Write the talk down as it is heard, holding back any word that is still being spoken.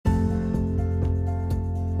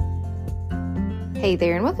Hey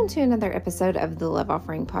there, and welcome to another episode of the Love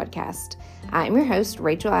Offering Podcast. I'm your host,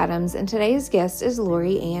 Rachel Adams, and today's guest is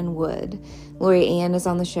Lori Ann Wood. Lori Ann is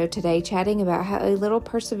on the show today chatting about how a little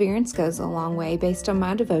perseverance goes a long way based on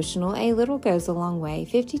my devotional, A Little Goes a Long Way,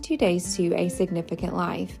 52 Days to a Significant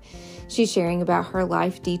Life. She's sharing about her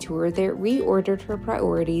life detour that reordered her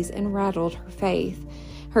priorities and rattled her faith.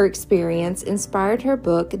 Her experience inspired her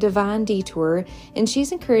book, Divine Detour, and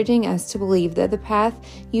she's encouraging us to believe that the path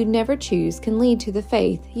you'd never choose can lead to the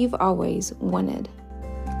faith you've always wanted.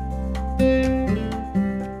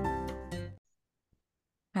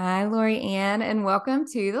 Hi, Lori Ann, and welcome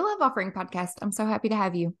to the Love Offering Podcast. I'm so happy to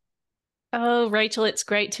have you. Oh, Rachel, it's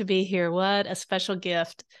great to be here. What a special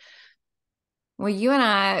gift. Well, you and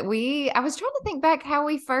I was trying to think back how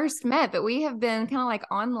we first met, but we have been kind of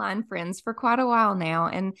like online friends for quite a while now.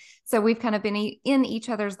 And so we've kind of been in each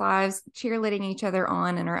other's lives, cheerleading each other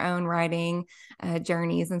on in our own writing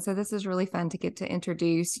journeys. And so this is really fun to get to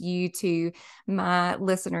introduce you to my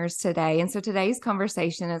listeners today. And so today's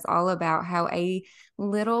conversation is all about how a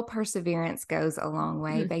little perseverance goes a long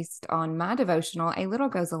way based on my devotional, A Little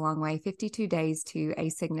Goes a Long Way, 52 Days to a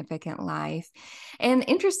Significant Life. And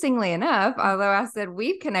interestingly enough, although I said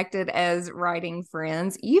we've connected as writing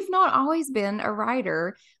friends, you've not always been a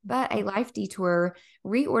writer, but a life detour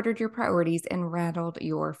reordered your priorities and rattled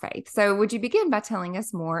your faith. So would you begin by telling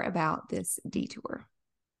us more about this detour?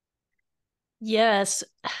 Yes,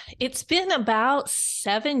 it's been about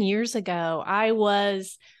 7 years ago. I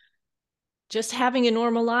was just having a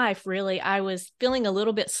normal life, really. I was feeling a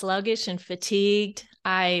little bit sluggish and fatigued.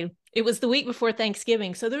 It was the week before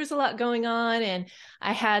Thanksgiving, so there was a lot going on, and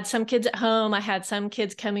I had some kids at home. I had some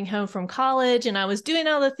kids coming home from college, and I was doing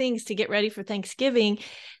all the things to get ready for Thanksgiving,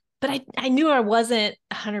 but I knew I wasn't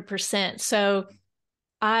 100%. So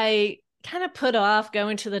I kind of put off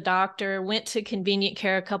going to the doctor, went to convenient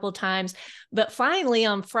care a couple of times, but finally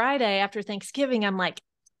on Friday after Thanksgiving, I'm like,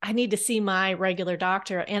 I need to see my regular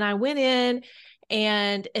doctor. And I went in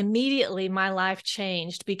and immediately my life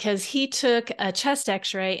changed because he took a chest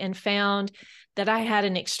x-ray and found that I had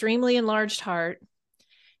an extremely enlarged heart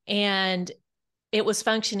and it was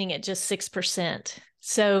functioning at just 6%.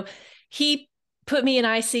 So he put me in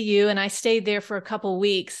ICU and I stayed there for a couple of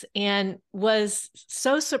weeks and was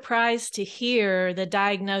so surprised to hear the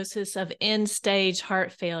diagnosis of end-stage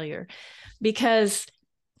heart failure because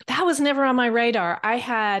that was never on my radar. I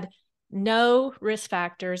had no risk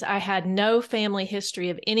factors. I had no family history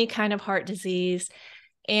of any kind of heart disease.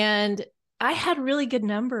 And I had really good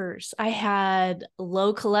numbers. I had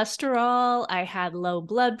low cholesterol. I had low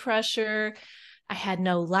blood pressure. I had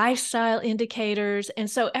no lifestyle indicators. And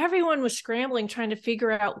so everyone was scrambling, trying to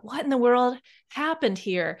figure out what in the world happened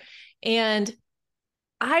here. And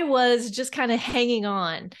I was just kind of hanging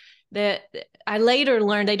on. That I later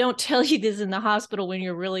learned they don't tell you this in the hospital when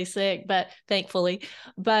you're really sick, but thankfully,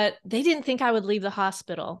 but they didn't think I would leave the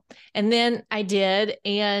hospital. And then I did.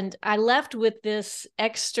 And I left with this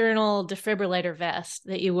external defibrillator vest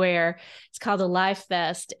that you wear. It's called a life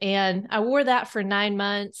vest. And I wore that for 9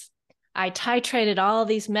 months. I titrated all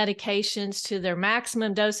these medications to their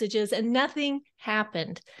maximum dosages and nothing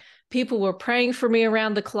happened. People were praying for me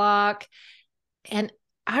around the clock. And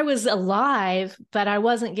I was alive, but I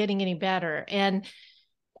wasn't getting any better. And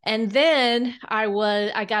then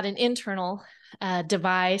I got an internal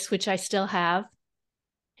device, which I still have.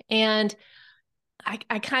 And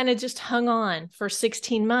I kind of just hung on for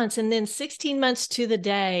 16 months. And then 16 months to the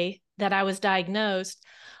day that I was diagnosed,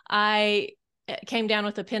 I came down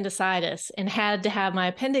with appendicitis and had to have my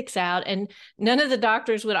appendix out. And none of the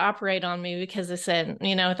doctors would operate on me because they said,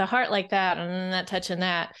 with a heart like that, I'm not touching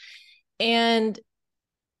that. And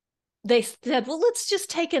they said, well, let's just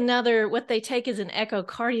take what they take is an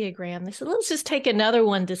echocardiogram. They said, let's just take another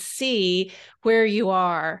one to see where you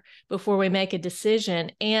are before we make a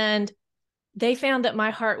decision. And they found that my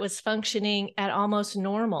heart was functioning at almost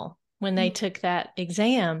normal when they took that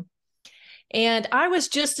exam. And I was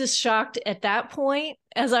just as shocked at that point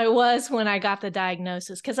as I was when I got the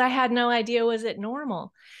diagnosis because I had no idea, was it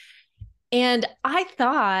normal? And I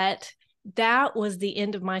thought that was the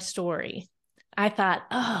end of my story. I thought,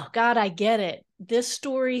 oh, God, I get it. This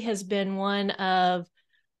story has been one of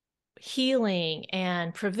healing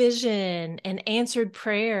and provision and answered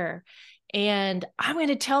prayer. And I'm going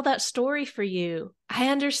to tell that story for you. I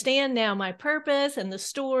understand now my purpose and the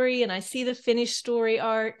story, and I see the finished story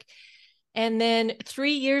arc. And then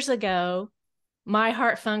 3 years ago, my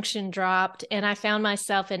heart function dropped and I found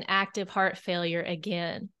myself in active heart failure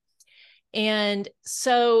again. And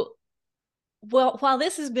so while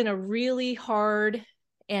this has been a really hard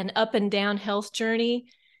and up and down health journey,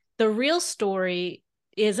 the real story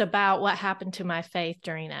is about what happened to my faith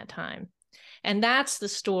during that time. And that's the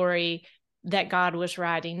story that God was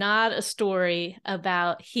writing, not a story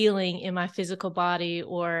about healing in my physical body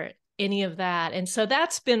or any of that. And so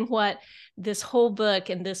that's been what this whole book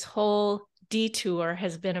and this whole detour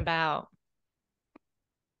has been about.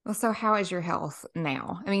 Well, so how is your health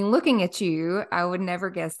now? I mean, looking at you, I would never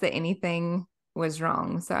guess that anything was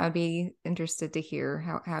wrong. So I'd be interested to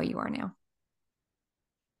hear how you are now.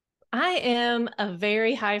 I am a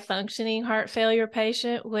very high functioning heart failure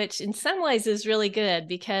patient, which in some ways is really good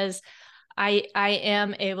because I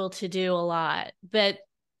am able to do a lot. But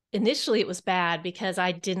initially it was bad because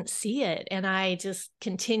I didn't see it and I just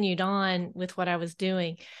continued on with what I was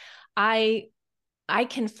doing. I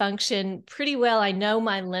can function pretty well. I know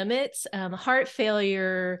my limits. Heart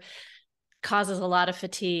failure causes a lot of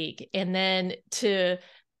fatigue. And then to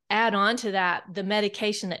add on to that, the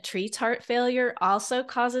medication that treats heart failure also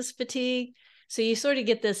causes fatigue. So you sort of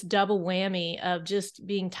get this double whammy of just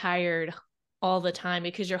being tired all the time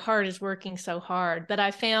because your heart is working so hard. But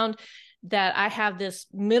I found that I have this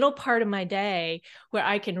middle part of my day where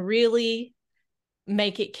I can really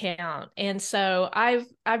make it count. And so I've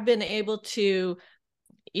been able to,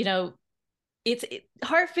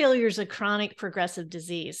 heart failure is a chronic progressive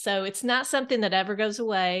disease. So it's not something that ever goes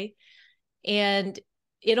away. And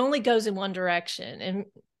it only goes in one direction. And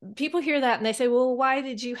people hear that and they say, well, why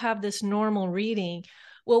did you have this normal reading?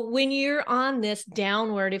 Well, when you're on this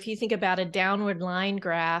downward, if you think about a downward line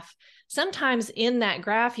graph, sometimes in that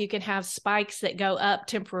graph, you can have spikes that go up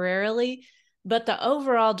temporarily, but the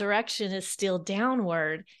overall direction is still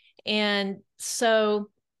downward. And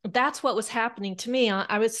so that's what was happening to me.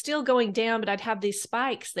 I was still going down, but I'd have these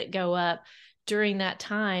spikes that go up during that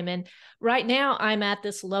time. And right now I'm at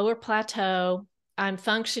this lower plateau. I'm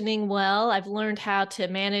functioning well. I've learned how to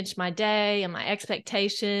manage my day and my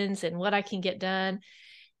expectations and what I can get done.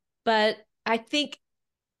 But I think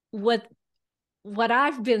what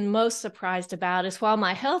I've been most surprised about is while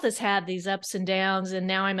my health has had these ups and downs, and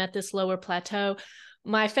now I'm at this lower plateau,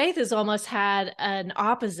 my faith has almost had an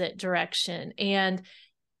opposite direction. And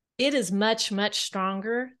it is much, much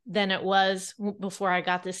stronger than it was before I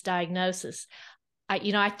got this diagnosis.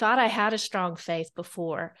 I thought I had a strong faith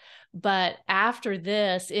before, but after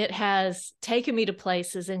this, it has taken me to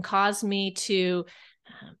places and caused me to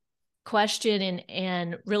question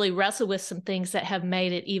and really wrestle with some things that have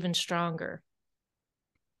made it even stronger.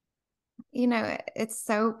 It's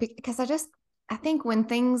so because I think when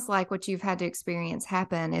things like what you've had to experience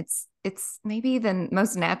happen, it's maybe the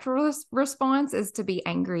most natural response is to be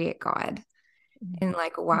angry at God. And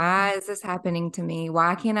like, why is this happening to me?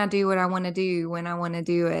 Why can't I do what I want to do when I want to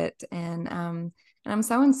do it? And I'm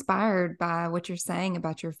so inspired by what you're saying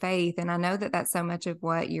about your faith. And I know that that's so much of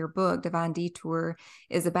what your book, Divine Detour,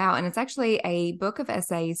 is about. And it's actually a book of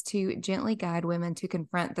essays to gently guide women to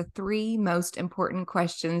confront the 3 most important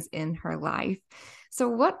questions in her life. So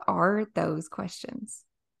what are those questions?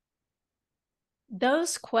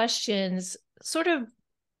 Those questions sort of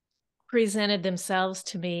presented themselves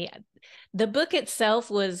to me. The book itself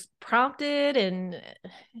was prompted and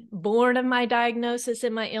born of my diagnosis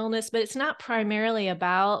and my illness, but it's not primarily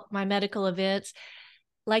about my medical events.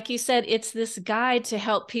 Like you said, it's this guide to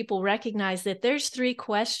help people recognize that there's 3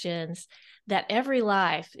 questions that every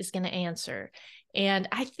life is going to answer. And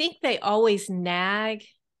I think they always nag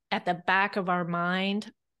at the back of our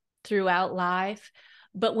mind throughout life.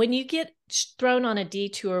 But when you get thrown on a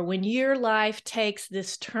detour, when your life takes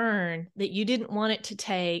this turn that you didn't want it to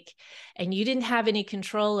take and you didn't have any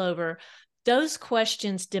control over, those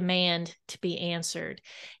questions demand to be answered.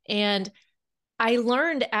 And I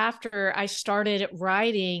learned after I started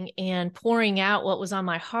writing and pouring out what was on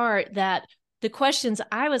my heart that the questions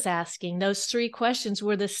I was asking, those 3 questions,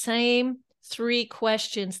 were the same 3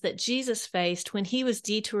 questions that Jesus faced when he was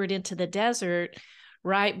detoured into the desert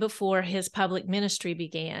right before his public ministry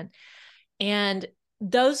began. And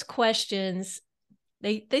those questions,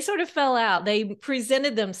 they sort of fell out. They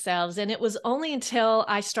presented themselves. And it was only until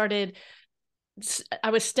I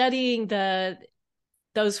was studying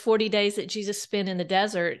those 40 days that Jesus spent in the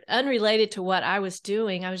desert, unrelated to what I was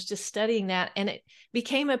doing. I was just studying that. And it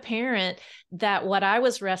became apparent that what I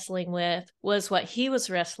was wrestling with was what he was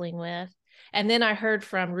wrestling with. And then I heard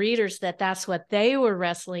from readers that that's what they were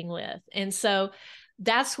wrestling with. And so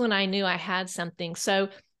that's when I knew I had something. So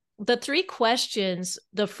the 3 questions,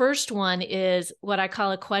 the first one is what I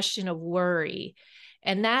call a question of worry.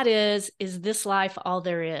 And that is this life all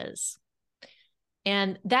there is?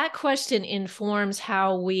 And that question informs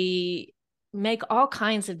how we make all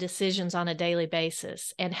kinds of decisions on a daily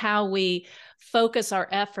basis and how we focus our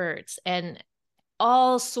efforts and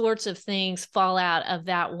all sorts of things fall out of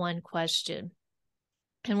that one question.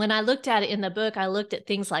 And when I looked at it in the book, I looked at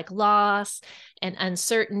things like loss and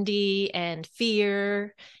uncertainty and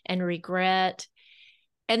fear and regret.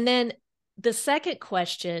 And then the second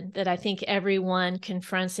question that I think everyone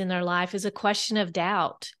confronts in their life is a question of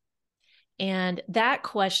doubt. And that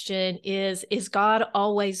question is God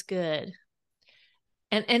always good?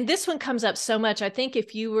 And this one comes up so much. I think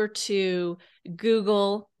if you were to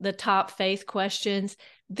Google the top faith questions,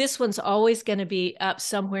 this one's always going to be up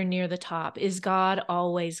somewhere near the top. Is God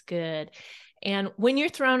always good? And when you're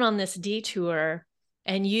thrown on this detour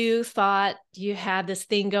and you thought you had this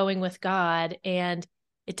thing going with God, and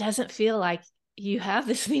it doesn't feel like you have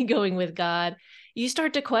this thing going with God, you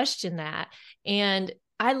start to question that. And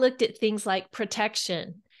I looked at things like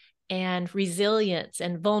protection and resilience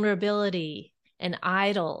and vulnerability and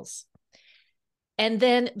idols. And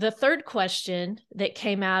then the third question that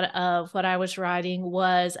came out of what I was writing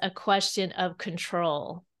was a question of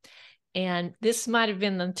control. And this might have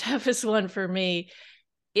been the toughest one for me.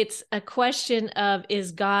 It's a question of,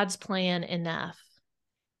 is God's plan enough?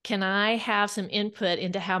 Can I have some input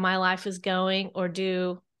into how my life is going, or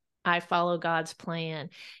do I follow God's plan?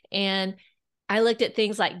 And I looked at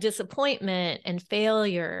things like disappointment and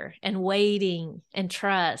failure and waiting and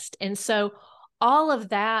trust. And so all of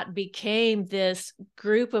that became this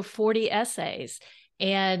group of 40 essays.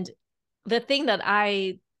 And the thing that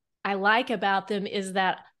I like about them is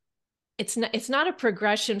that it's not a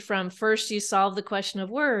progression from first you solve the question of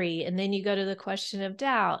worry, and then you go to the question of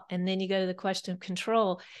doubt, and then you go to the question of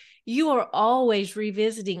control. You are always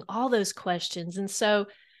revisiting all those questions. And so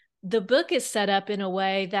the book is set up in a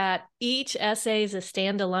way that each essay is a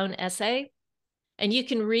standalone essay, and you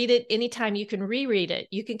can read it anytime. You can reread it.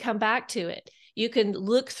 You can come back to it. You can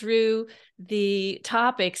look through the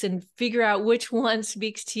topics and figure out which one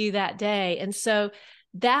speaks to you that day. And so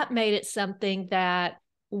that made it something that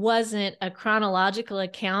wasn't a chronological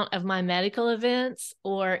account of my medical events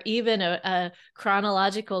or even a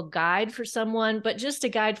chronological guide for someone, but just a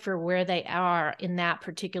guide for where they are in that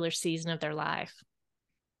particular season of their life.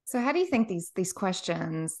 So how do you think these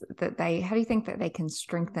questions how do you think that they can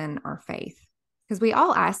strengthen our faith? Because we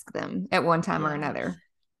all ask them at one time or another.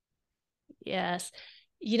 Yes.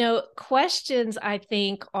 Questions, I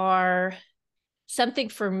think, are something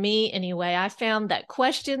for me anyway. I found that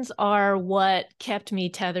questions are what kept me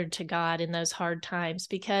tethered to God in those hard times,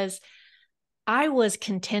 because I was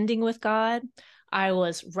contending with God. I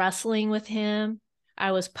was wrestling with him.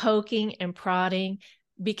 I was poking and prodding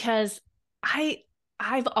because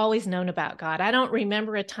I've always known about God. I don't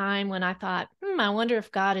remember a time when I thought, I wonder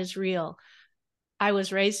if God is real. I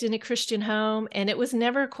was raised in a Christian home, and it was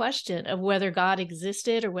never a question of whether God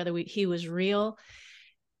existed or whether he was real.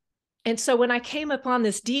 And so when I came upon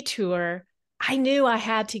this detour, I knew I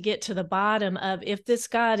had to get to the bottom of, if this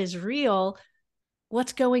God is real,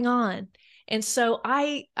 what's going on? And so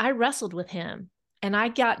I wrestled with him, and I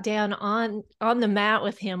got down on the mat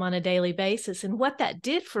with him on a daily basis. And what that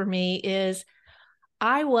did for me is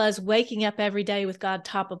I was waking up every day with God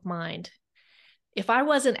top of mind. If I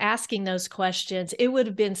wasn't asking those questions, it would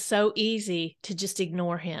have been so easy to just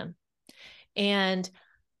ignore him. And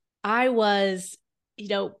I was,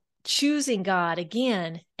 choosing God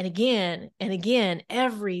again and again and again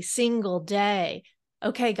every single day.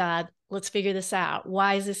 Okay, God, let's figure this out.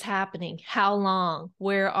 Why is this happening? How long?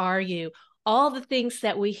 Where are you? All the things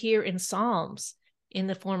that we hear in Psalms in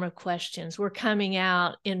the form of questions were coming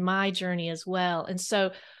out in my journey as well. And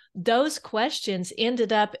so those questions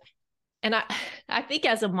ended up, and I think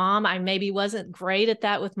as a mom, I maybe wasn't great at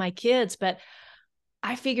that with my kids, but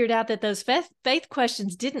I figured out that those faith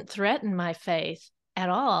questions didn't threaten my faith at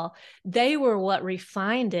all. They were what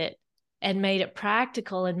refined it and made it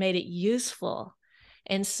practical and made it useful.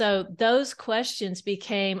 And so those questions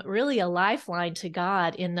became really a lifeline to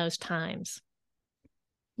God in those times.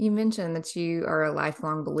 You mentioned that you are a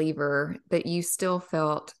lifelong believer, but you still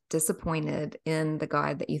felt disappointed in the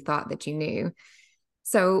God that you thought that you knew.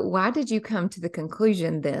 So why did you come to the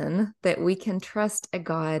conclusion then that we can trust a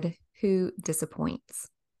God who disappoints?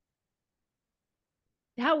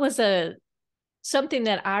 That was something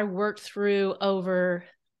that I worked through over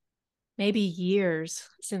maybe years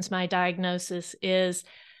since my diagnosis, is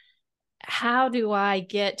how do I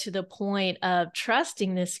get to the point of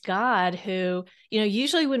trusting this God who,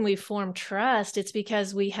 usually when we form trust, it's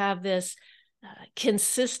because we have this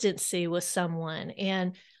consistency with someone.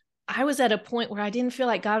 And I was at a point where I didn't feel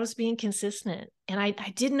like God was being consistent, and I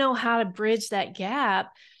didn't know how to bridge that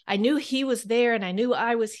gap. I knew he was there and I knew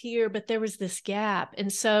I was here, but there was this gap.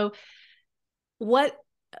 And so what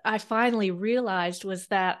I finally realized was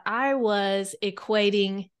that I was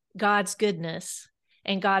equating God's goodness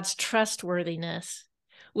and God's trustworthiness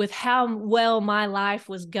with how well my life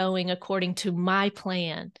was going according to my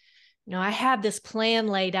plan. You know, I had this plan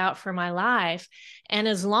laid out for my life, and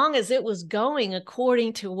as long as it was going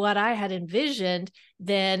according to what I had envisioned,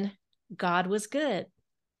 then God was good.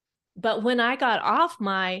 But when I got off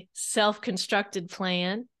my self-constructed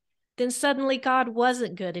plan, then suddenly God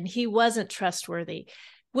wasn't good and he wasn't trustworthy,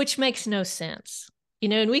 which makes no sense. You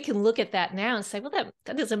know, and we can look at that now and say, well,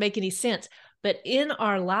 that doesn't make any sense. But in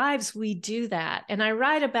our lives, we do that. And I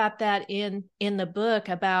write about that in the book,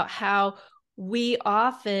 about how we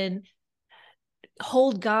often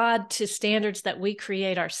hold God to standards that we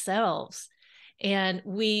create ourselves. And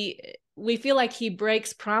we feel like he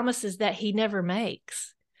breaks promises that he never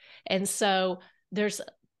makes. And so there's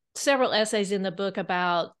several essays in the book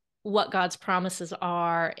about what God's promises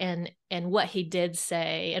are and what he did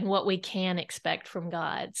say and what we can expect from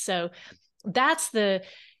God. So that's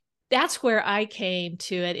where I came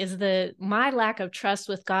to it, is my lack of trust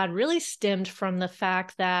with God really stemmed from the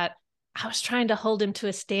fact that I was trying to hold him to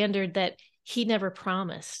a standard that he never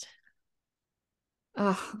promised.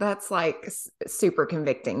 Oh, that's like super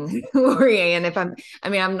convicting, Lorianne.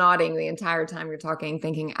 I'm nodding the entire time you're talking,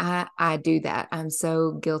 thinking, I do that. I'm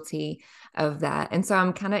so guilty of that. And so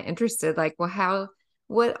I'm kind of interested, like, well,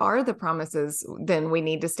 what are the promises then we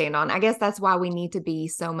need to stand on? I guess that's why we need to be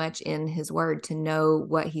so much in his word to know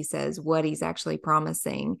what he says, what he's actually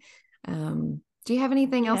promising. Do you have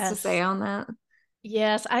anything else to say Yes. on that?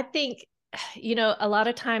 Yes. I think, you know, a lot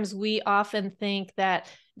of times we often think that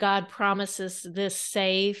God promises this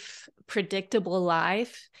safe, predictable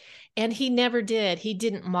life, and he never did. He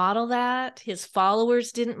didn't model that. His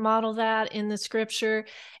followers didn't model that in the scripture.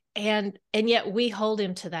 And yet we hold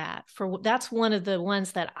him to that. That's one of the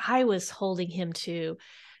ones that I was holding him to.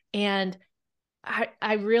 And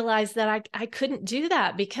I realized that I couldn't do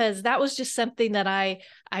that, because that was just something that I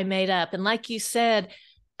made up. And like you said,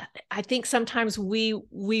 I think sometimes we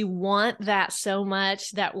want that so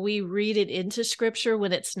much that we read it into scripture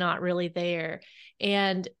when it's not really there.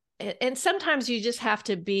 And sometimes you just have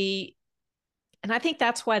to be, and I think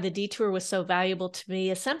that's why the detour was so valuable to me,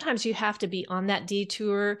 is sometimes you have to be on that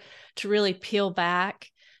detour to really peel back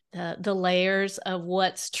the layers of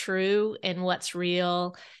what's true and what's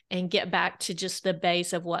real, and get back to just the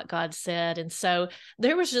base of what God said. And so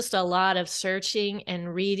there was just a lot of searching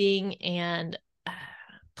and reading and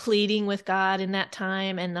pleading with God in that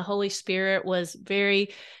time. And the Holy Spirit was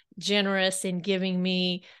very generous in giving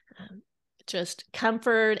me just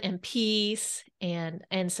comfort and peace and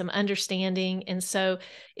some understanding. And so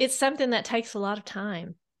it's something that takes a lot of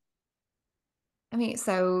time. I mean,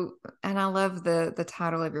 so, and I love the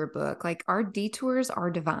title of your book. Like, our detours are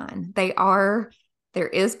divine. There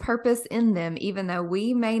is purpose in them, even though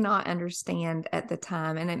we may not understand at the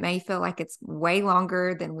time. And it may feel like it's way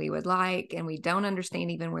longer than we would like, and we don't understand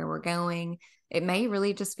even where we're going. It may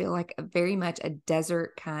really just feel like very much a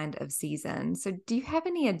desert kind of season. So do you have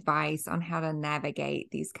any advice on how to navigate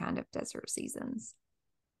these kind of desert seasons?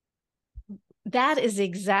 That is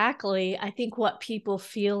exactly, I think, what people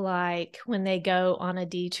feel like when they go on a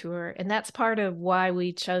detour. And that's part of why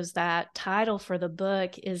we chose that title for the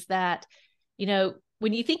book, is that, you know,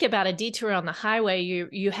 when you think about a detour on the highway,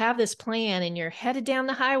 you have this plan and you're headed down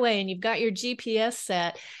the highway and you've got your GPS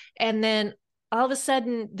set. And then all of a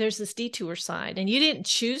sudden there's this detour sign, and you didn't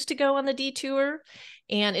choose to go on the detour.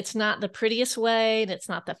 And it's not the prettiest way, and it's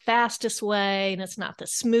not the fastest way, and it's not the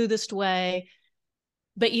smoothest way,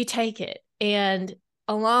 but you take it. And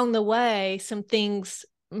along the way, some things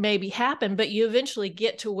maybe happen, but you eventually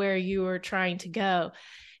get to where you are trying to go.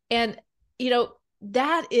 And, you know,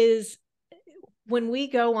 that is when we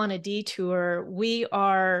go on a detour,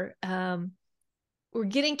 we're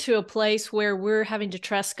getting to a place where we're having to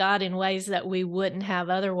trust God in ways that we wouldn't have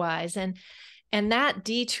otherwise. And that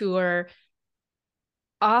detour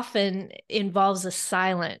often involves a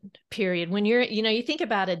silent period. When you think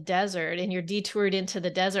about a desert and you're detoured into the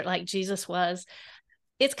desert like Jesus was,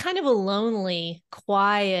 it's kind of a lonely,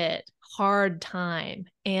 quiet, hard time.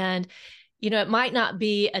 And, it might not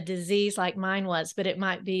be a disease like mine was, but it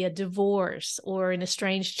might be a divorce or an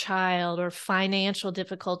estranged child or financial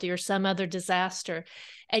difficulty or some other disaster.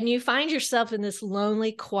 And you find yourself in this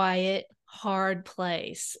lonely, quiet, hard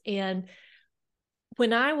place. And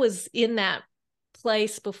when I was in that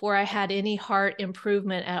place before I had any heart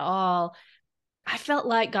improvement at all, I felt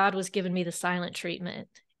like God was giving me the silent treatment.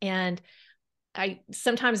 And I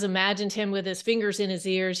sometimes imagined him with his fingers in his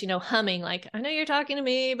ears, humming, like, I know you're talking to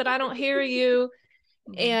me, but I don't hear you.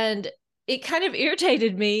 And it kind of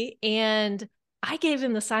irritated me. And I gave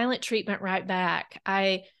him the silent treatment right back.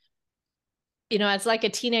 It's like a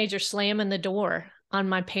teenager slamming the door on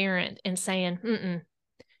my parent and saying,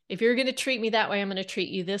 if you're going to treat me that way, I'm going to treat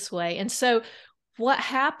you this way. And so what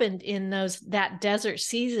happened in that desert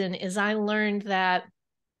season is I learned that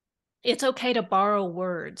it's okay to borrow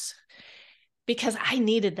words, because I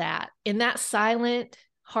needed that. In that silent,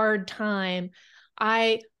 hard time,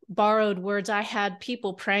 I borrowed words. I had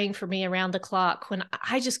people praying for me around the clock when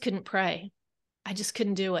I just couldn't pray. I just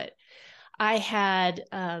couldn't do it. I had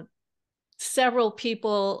several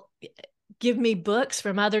people give me books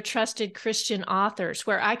from other trusted Christian authors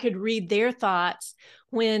where I could read their thoughts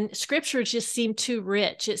when scripture just seemed too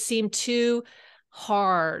rich. It seemed too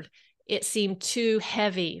hard. It seemed too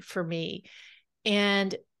heavy for me.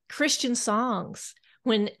 And Christian songs,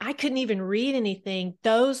 when I couldn't even read anything,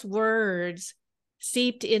 those words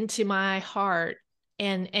seeped into my heart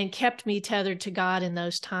and kept me tethered to God in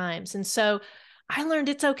those times. And so I learned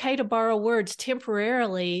it's okay to borrow words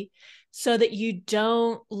temporarily so that you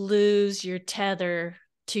don't lose your tether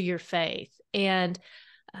to your faith. And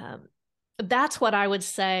that's what I would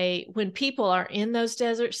say when people are in those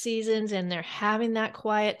desert seasons and they're having that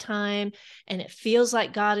quiet time and it feels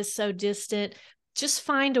like God is so distant. Just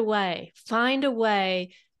find a way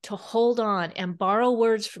to hold on and borrow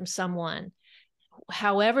words from someone,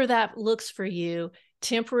 however that looks for you,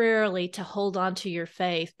 temporarily, to hold on to your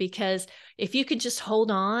faith. Because if you could just hold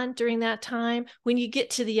on during that time, when you get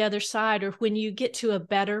to the other side or when you get to a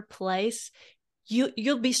better place,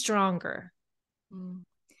 you'll be stronger.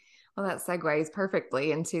 Well, that segues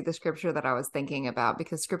perfectly into the scripture that I was thinking about,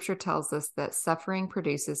 because scripture tells us that suffering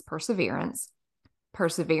produces perseverance,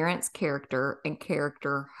 character, and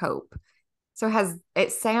character, hope. So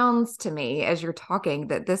it sounds to me as you're talking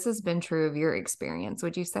that this has been true of your experience.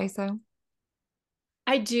 Would you say so?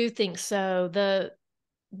 I do think so.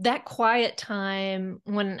 That quiet time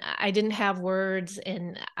when I didn't have words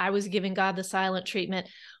and I was giving God the silent treatment,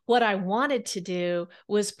 what I wanted to do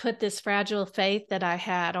was put this fragile faith that I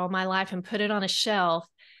had all my life and put it on a shelf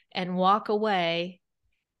and walk away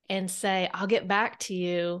and say, I'll get back to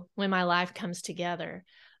you when my life comes together.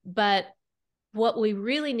 But what we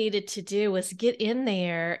really needed to do was get in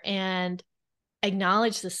there and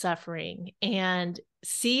acknowledge the suffering and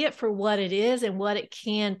see it for what it is and what it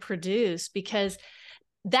can produce, because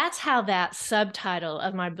that's how that subtitle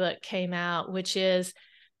of my book came out, which is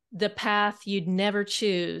 "The Path You'd Never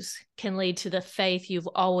Choose Can Lead to the Faith You've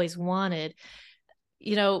Always Wanted."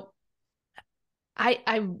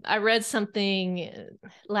 I read something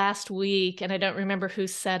last week, and I don't remember who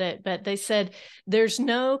said it, but they said, there's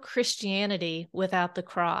no Christianity without the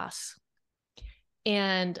cross.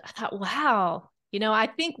 And I thought, wow, I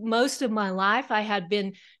think most of my life I had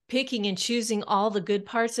been picking and choosing all the good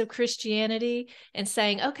parts of Christianity and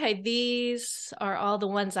saying, okay, these are all the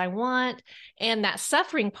ones I want. And that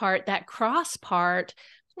suffering part, that cross part,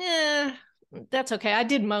 that's okay. I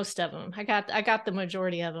did most of them. I got the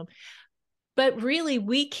majority of them. But really,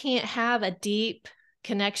 we can't have a deep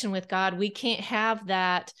connection with God. We can't have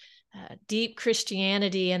that deep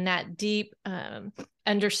Christianity and that deep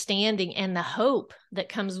understanding and the hope that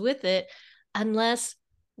comes with it unless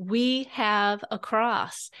we have a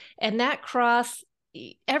cross. And that cross,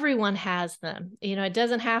 everyone has them. It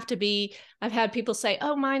doesn't have to be, I've had people say,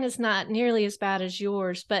 oh, mine is not nearly as bad as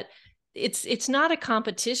yours, but it's not a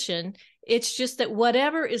competition. It's just that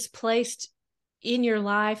whatever is placed in your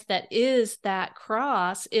life that is that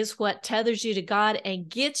cross is what tethers you to God and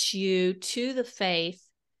gets you to the faith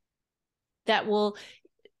that will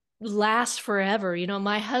last forever.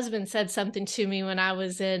 My husband said something to me when I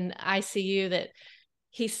was in ICU that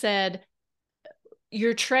he said,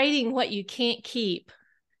 you're trading what you can't keep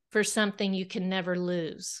for something you can never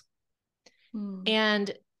lose.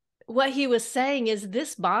 And what he was saying is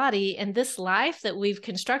this body and this life that we've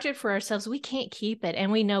constructed for ourselves, we can't keep it.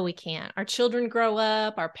 And we know we can't. Our children grow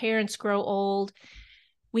up, our parents grow old.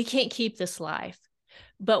 We can't keep this life,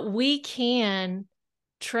 but we can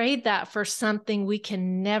trade that for something we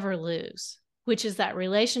can never lose, which is that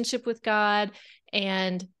relationship with God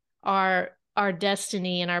and our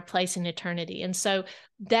destiny and our place in eternity. And so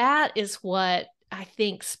that is what I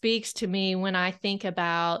think speaks to me when I think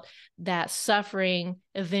about that suffering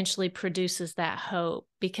eventually produces that hope,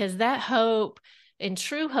 because that hope and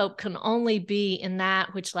true hope can only be in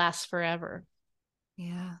that which lasts forever.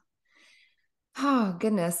 Yeah. Oh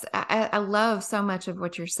goodness, I love so much of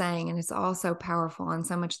what you're saying, and it's all so powerful, and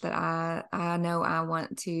so much that I know I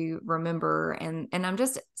want to remember, and I'm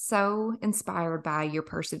just so inspired by your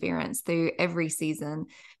perseverance through every season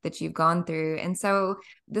that you've gone through. And so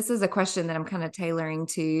this is a question that I'm kind of tailoring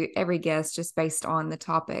to every guest just based on the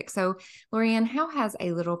topic. So, Lorianne, how has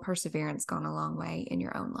a little perseverance gone a long way in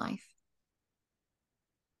your own life?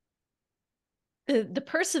 The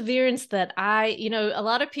perseverance that a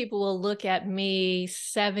lot of people will look at me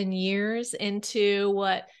 7 years into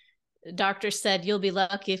what doctor said, you'll be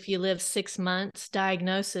lucky if you live 6 months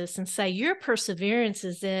diagnosis, and say your perseverance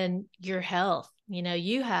is in your health.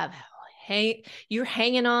 You have, hey, you're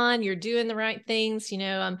hanging on, you're doing the right things.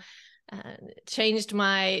 I'm changed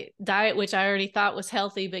my diet, which I already thought was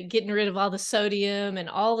healthy, but getting rid of all the sodium and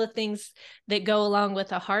all the things that go along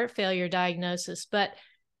with a heart failure diagnosis. But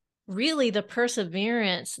really the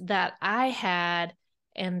perseverance that I had,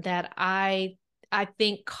 and that I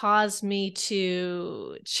think caused me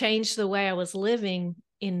to change the way I was living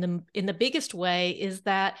in the biggest way, is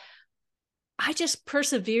that I just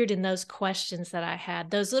persevered in those questions that I had,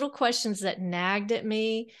 those little questions that nagged at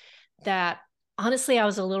me, that honestly I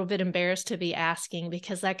was a little bit embarrassed to be asking,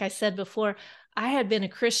 because like I said before, I had been a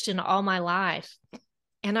Christian all my life,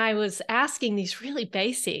 and I was asking these really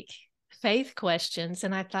basic faith questions,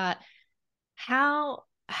 and I thought, how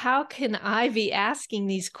can I be asking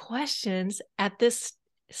these questions at this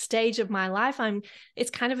stage of my life?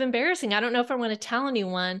 It's kind of embarrassing. I don't know if I want to tell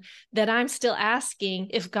anyone that I'm still asking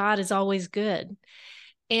if God is always good.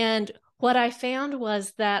 And what I found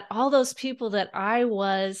was that all those people that I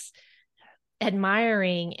was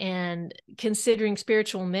admiring and considering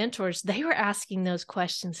spiritual mentors, they were asking those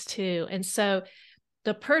questions too. And so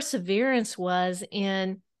the perseverance was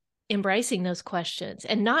in embracing those questions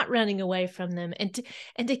and not running away from them, and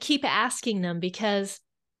to keep asking them, because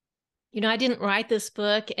I didn't write this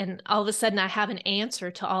book and all of a sudden I have an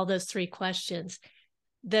answer to all those three questions.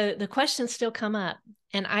 The questions still come up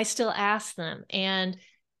and I still ask them. And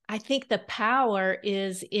I think the power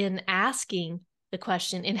is in asking the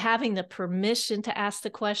question, in having the permission to ask the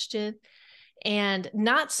question, and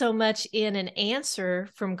not so much in an answer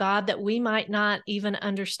from God that we might not even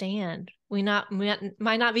understand.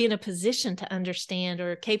 Might not be in a position to understand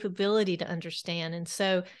or capability to understand. And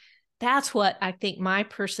so that's what I think my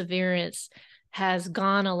perseverance has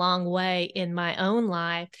gone a long way in my own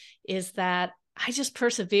life, is that I just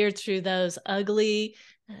persevered through those ugly,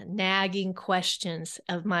 nagging questions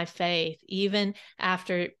of my faith, even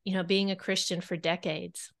after, being a Christian for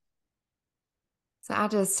decades. So I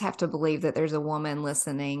just have to believe that there's a woman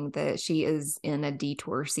listening that she is in a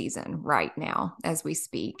detour season right now as we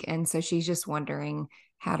speak. And so she's just wondering,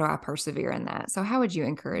 how do I persevere in that? So how would you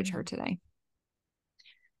encourage her today?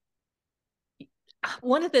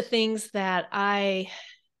 One of the things that I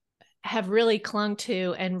have really clung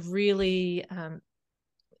to, and really,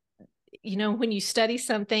 when you study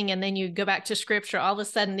something and then you go back to scripture, all of a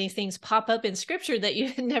sudden these things pop up in scripture that you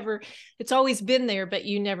had never, it's always been there, but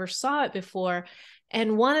you never saw it before.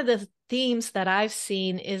 And one of the themes that I've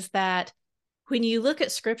seen is that when you look at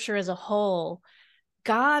scripture as a whole,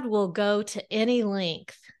 God will go to any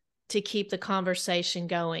length to keep the conversation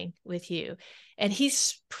going with you. And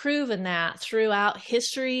he's proven that throughout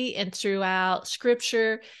history and throughout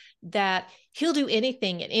scripture, that he'll do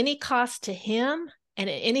anything at any cost to him and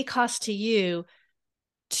at any cost to you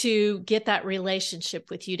to get that relationship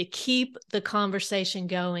with you, to keep the conversation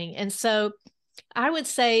going. And so I would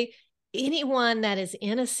say anyone that is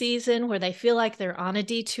in a season where they feel like they're on a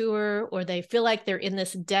detour, or they feel like they're in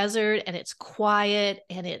this desert and it's quiet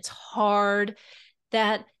and it's hard,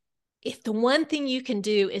 that if the one thing you can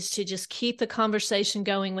do is to just keep the conversation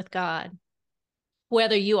going with God,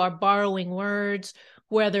 whether you are borrowing words,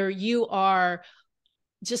 whether you are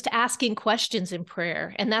just asking questions in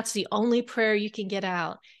prayer, and that's the only prayer you can get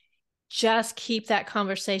out, just keep that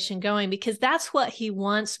conversation going, because that's what he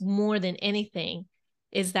wants more than anything,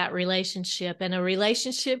 is that relationship. And a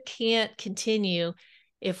relationship can't continue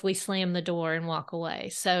if we slam the door and walk away.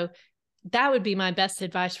 So that would be my best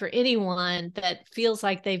advice for anyone that feels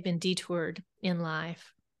like they've been detoured in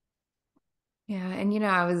life. Yeah. And,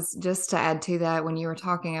 I was just to add to that, when you were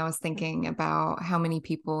talking, I was thinking about how many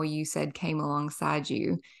people you said came alongside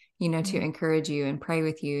you, to encourage you and pray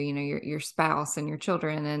with you, your spouse and your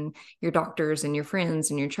children and your doctors and your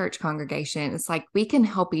friends and your church congregation. It's like we can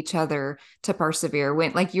help each other to persevere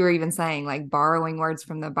when, like you were even saying, like borrowing words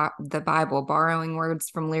from the Bible, borrowing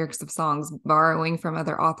words from lyrics of songs, borrowing from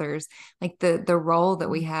other authors, like the role that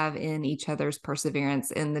we have in each other's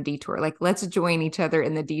perseverance in the detour. Like let's join each other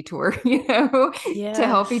in the detour, to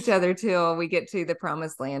help each other till we get to the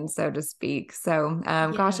promised land, so to speak. So,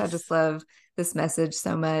 gosh, I just love this message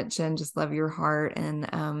so much and just love your heart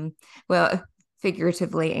and, well,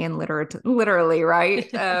 figuratively and literally,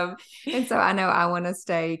 right? And so I know I want to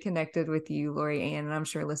stay connected with you, Lori Ann, and I'm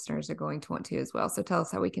sure listeners are going to want to as well. So tell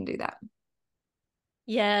us how we can do that.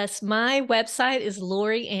 Yes, my website is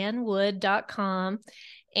loriannwood.com.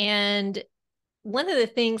 And one of the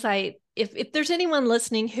things if there's anyone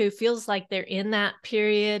listening who feels like they're in that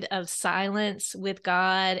period of silence with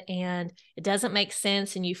God and it doesn't make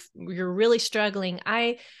sense and you're really struggling,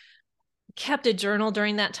 I kept a journal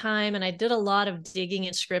during that time and I did a lot of digging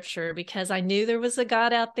in scripture because I knew there was a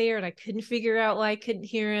God out there and I couldn't figure out why I couldn't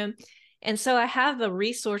hear him. And so I have a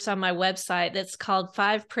resource on my website that's called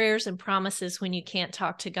 5 Prayers and Promises When You Can't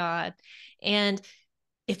Talk to God. And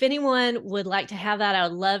if anyone would like to have that, I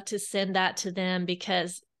would love to send that to them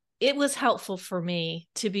because it was helpful for me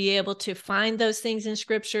to be able to find those things in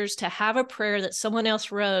scriptures, to have a prayer that someone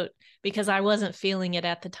else wrote because I wasn't feeling it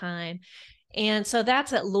at the time. And so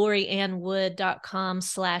that's at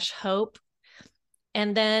loriannwood.com/hope.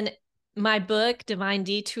 And then my book, Divine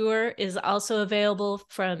Detour, is also available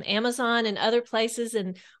from Amazon and other places.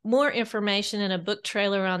 And more information and a book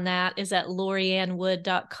trailer on that is at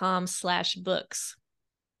loriannwood.com/books.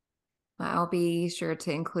 I'll be sure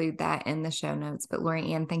to include that in the show notes. But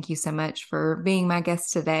Lori Ann, thank you so much for being my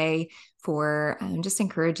guest today, for just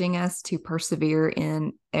encouraging us to persevere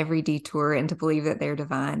in every detour and to believe that they're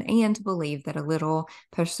divine and to believe that a little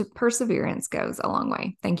perseverance goes a long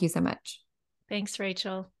way. Thank you so much. Thanks,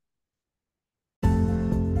 Rachel.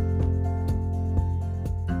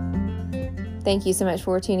 Thank you so much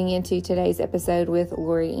for tuning into today's episode with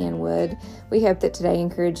Lori Ann Wood. We hope that today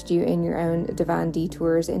encouraged you in your own divine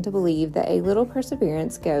detours and to believe that a little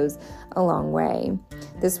perseverance goes a long way.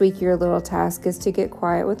 This week, your little task is to get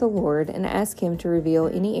quiet with the Lord and ask Him to reveal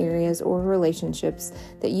any areas or relationships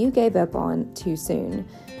that you gave up on too soon.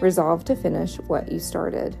 Resolve to finish what you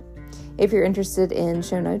started. If you're interested in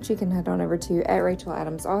show notes, you can head on over to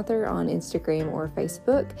 @RachelAdamsAuthor on Instagram or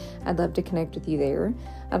Facebook. I'd love to connect with you there.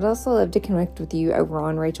 I'd also love to connect with you over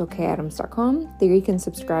on RachelKAdams.com. There you can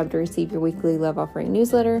subscribe to receive your weekly Love Offering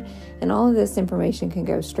newsletter, and all of this information can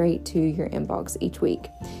go straight to your inbox each week.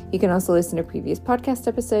 You can also listen to previous podcast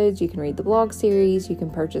episodes, you can read the blog series, you can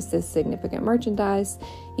purchase this significant merchandise,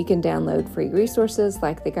 you can download free resources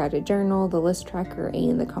like the guided journal, the list tracker,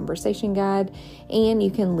 and the conversation guide, and you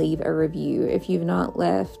can leave a review. If you've not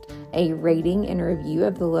left a rating and a review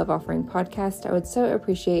of the Love Offering podcast, I would so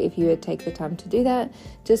appreciate if you would take the time to do that,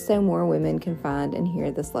 just so more women can find and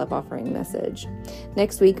hear this Love Offering message.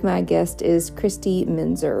 Next week, my guest is Christy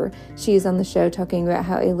Minzer. She is on the show talking about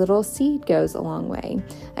how a little seed goes a long way.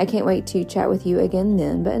 I can't wait to chat with you again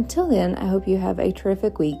then, but until then, I hope you have a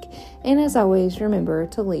terrific week, and as always, remember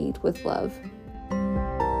to lead with love.